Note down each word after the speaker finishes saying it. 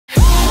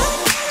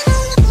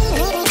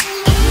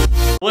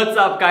What's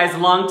up, guys?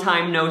 Long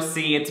time no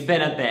see. It's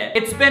been a bit.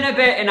 It's been a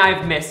bit and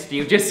I've missed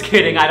you. Just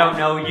kidding. I don't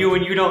know you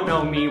and you don't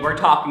know me. We're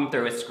talking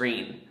through a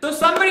screen. So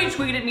somebody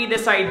tweeted me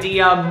this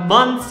idea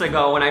months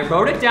ago and I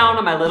wrote it down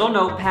on my little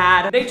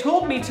notepad. They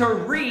told me to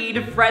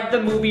read Fred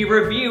the Movie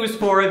reviews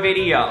for a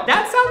video.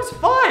 That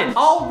sounds fun.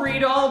 I'll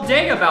read all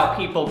day about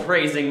people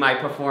praising my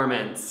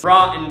performance.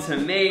 Rotten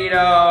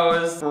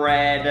Tomatoes,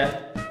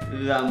 Fred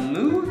the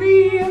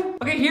Movie.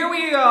 Okay, here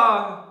we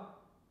are.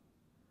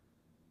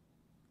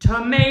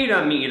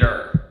 Tomato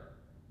meter,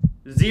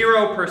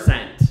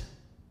 0%.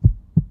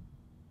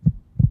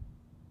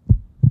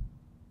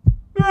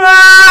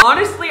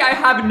 Honestly, I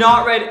have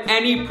not read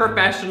any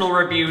professional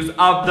reviews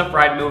of the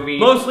Fred movie,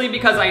 mostly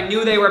because I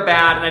knew they were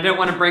bad and I didn't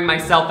want to bring my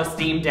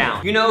self-esteem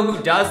down. You know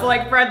who does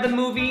like Fred the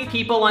movie?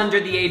 People under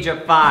the age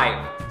of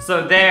 5.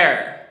 So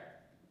there.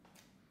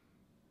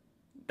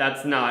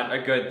 That's not a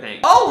good thing.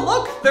 Oh,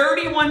 look,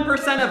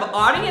 31% of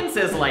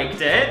audiences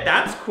liked it.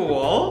 That's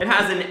cool. It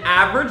has an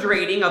average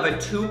rating of a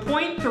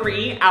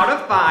 2.3 out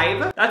of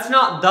 5. That's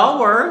not the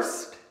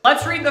worst.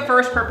 Let's read the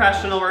first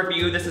professional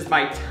review. This is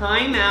by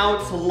Time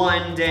Out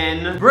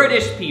London.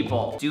 British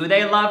people. Do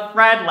they love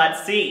Fred?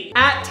 Let's see.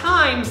 At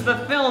times, the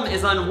film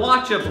is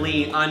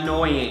unwatchably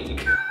annoying.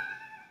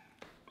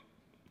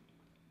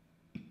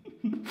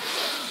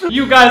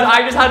 You guys,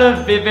 I just had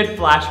a vivid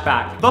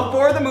flashback.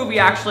 Before the movie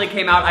actually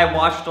came out, I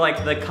watched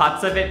like the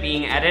cuts of it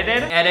being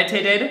edited.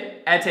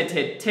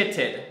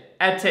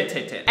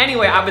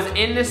 Anyway, I was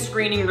in this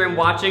screening room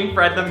watching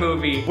Fred the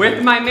movie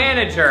with my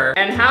manager,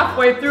 and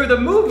halfway through the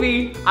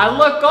movie, I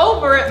look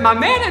over at my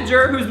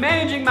manager who's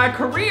managing my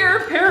career,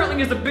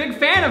 apparently is a big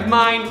fan of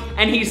mine,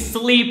 and he's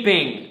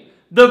sleeping.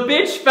 The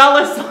bitch fell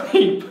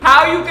asleep.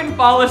 How you can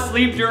fall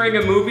asleep during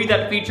a movie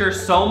that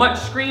features so much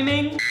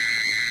screaming?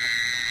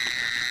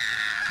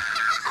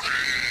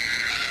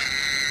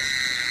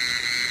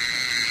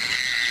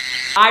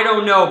 I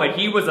don't know, but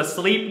he was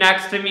asleep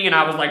next to me and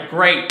I was like,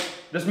 great,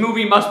 this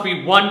movie must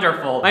be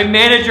wonderful. My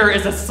manager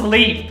is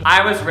asleep.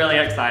 I was really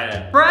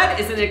excited. Fred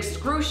is an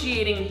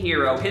excruciating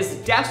hero. His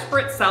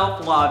desperate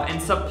self-love and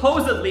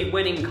supposedly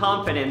winning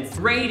confidence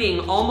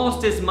grating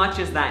almost as much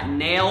as that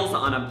nails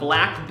on a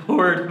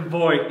blackboard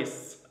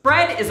voice.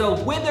 Fred is a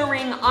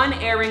withering,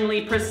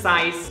 unerringly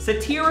precise,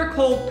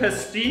 satirical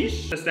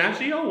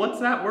pistachio? What's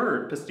that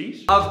word?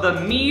 Pastiche? Of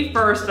the Me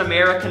First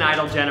American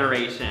Idol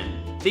generation.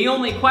 The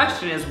only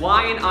question is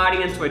why an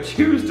audience would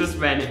choose to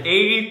spend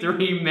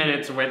 83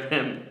 minutes with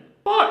him.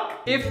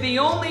 Fuck. If the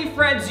only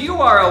Freds you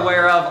are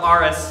aware of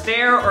are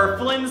Astaire or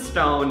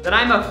Flintstone, then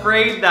I'm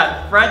afraid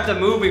that Fred the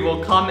movie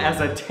will come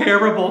as a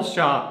terrible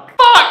shock.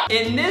 Fuck!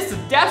 In this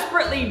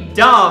desperately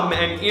dumb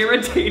and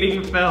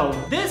irritating film,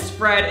 this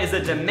Fred is a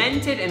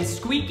demented and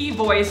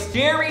squeaky-voiced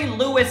Jerry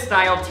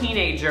Lewis-style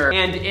teenager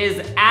and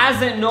is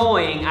as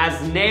annoying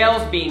as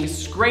nails being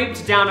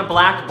scraped down a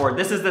blackboard.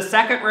 This is the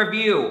second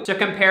review to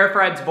compare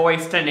Fred's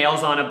voice to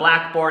nails on a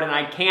blackboard, and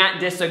I can't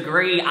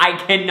disagree. I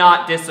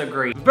cannot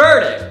disagree.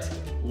 Verdict,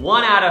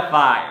 1 out of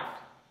 5.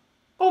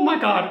 Oh my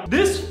god.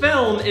 This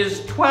film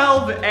is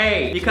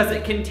 12A because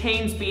it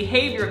contains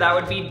behavior that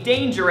would be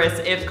dangerous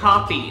if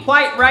copied.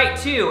 Quite right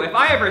too. If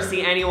I ever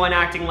see anyone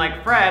acting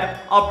like Fred,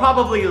 I'll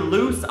probably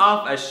loose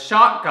off a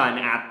shotgun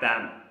at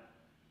them.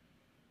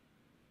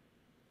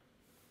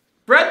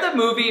 Fred the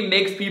movie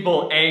makes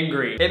people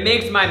angry. It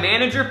makes my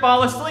manager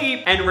fall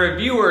asleep and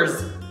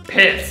reviewers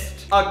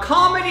pissed. A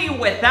comedy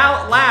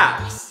without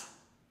laughs.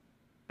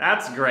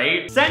 That's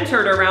great.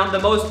 Centered around the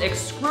most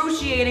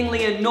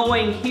excruciatingly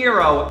annoying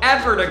hero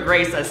ever to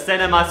grace a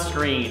cinema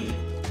screen.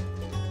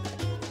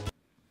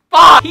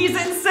 Fuck! He's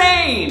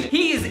insane!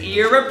 He's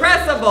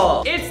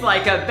irrepressible! It's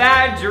like a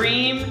bad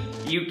dream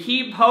you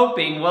keep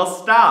hoping will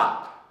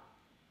stop.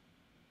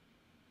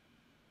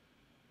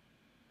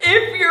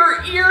 If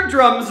your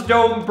eardrums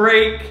don't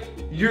break,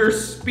 your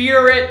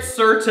spirit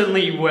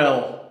certainly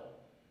will.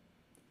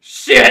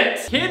 Shit!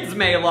 Kids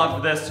may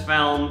love this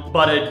film,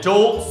 but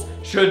adults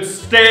should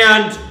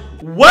stand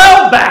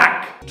well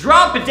back!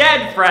 Drop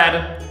dead,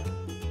 Fred.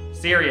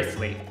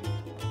 Seriously.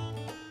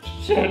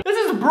 Shit.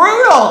 This is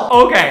brutal!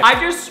 Okay, I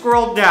just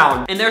scrolled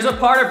down, and there's a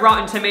part of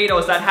Rotten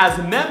Tomatoes that has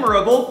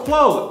memorable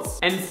quotes.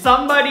 And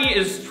somebody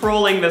is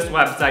trolling this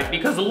website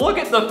because look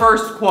at the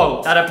first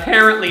quote that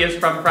apparently is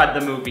from Fred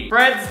the movie.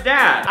 Fred's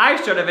dad,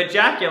 I should have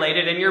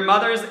ejaculated in your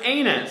mother's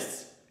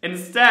anus.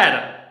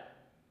 Instead,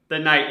 the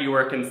night you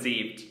were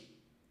conceived.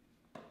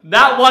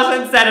 That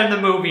wasn't said in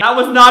the movie. That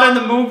was not in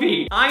the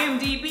movie.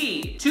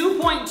 IMDb,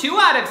 2.2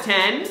 out of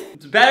 10.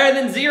 It's better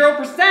than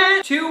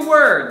 0%. 2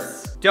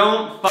 words.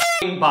 Don't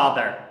fucking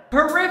bother.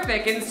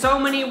 Horrific in so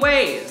many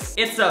ways.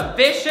 It's a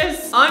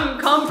vicious,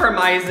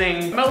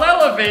 uncompromising,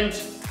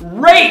 malevolent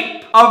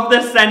rape of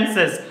the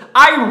senses.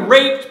 I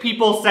raped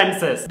people's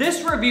senses.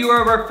 This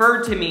reviewer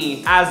referred to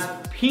me as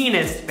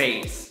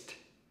penis-faced.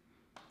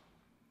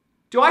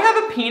 Do I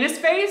have a penis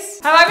face?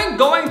 Have I been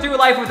going through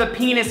life with a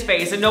penis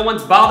face and no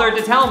one's bothered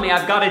to tell me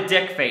I've got a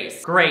dick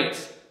face?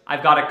 Great,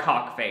 I've got a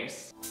cock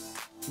face.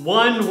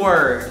 1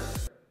 word.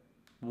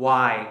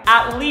 Why?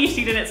 At least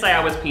he didn't say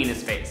I was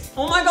penis face.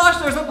 Oh my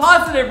gosh, there's a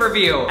positive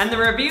review. And the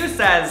review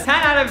says, 10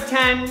 out of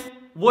 10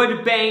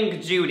 would bang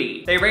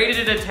Judy. They rated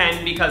it a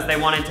 10 because they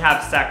wanted to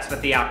have sex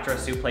with the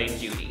actress who played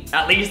Judy.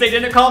 At least they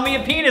didn't call me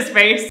a penis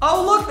face.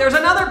 Oh look, there's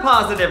another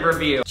positive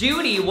review.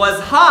 Judy was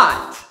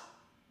hot.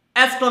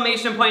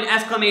 Exclamation point,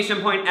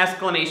 exclamation point,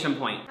 exclamation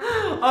point.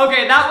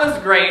 Okay, that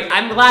was great.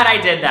 I'm glad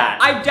I did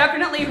that. I've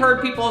definitely heard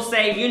people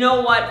say, you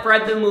know what,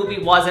 Fred the movie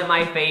wasn't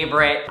my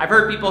favorite. I've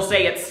heard people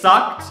say it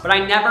sucked, but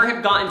I never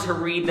have gotten to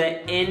read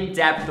the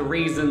in-depth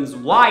reasons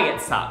why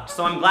it sucked.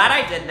 So I'm glad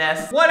I did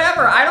this.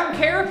 Whatever, I don't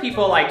care if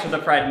people liked the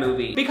Fred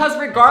movie. Because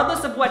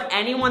regardless of what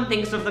anyone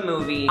thinks of the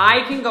movie,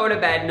 I can go to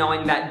bed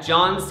knowing that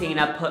John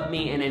Cena put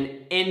me in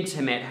an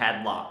intimate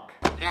headlock.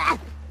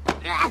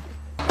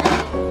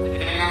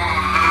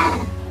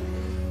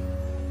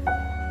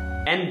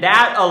 And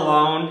that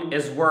alone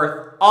is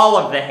worth all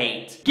of the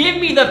hate. Give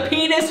me the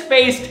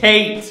penis-faced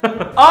hate.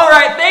 All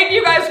right, thank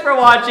you guys for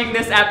watching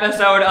this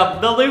episode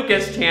of the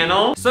Lucas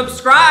channel.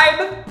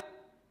 Subscribe.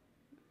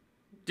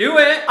 Do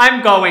it.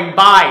 I'm going,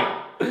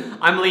 bye.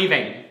 I'm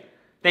leaving.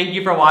 Thank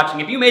you for watching.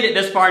 If you made it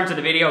this far into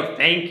the video,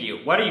 thank you.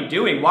 What are you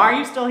doing? Why are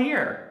you still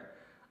here?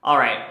 All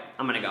right,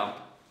 I'm gonna go.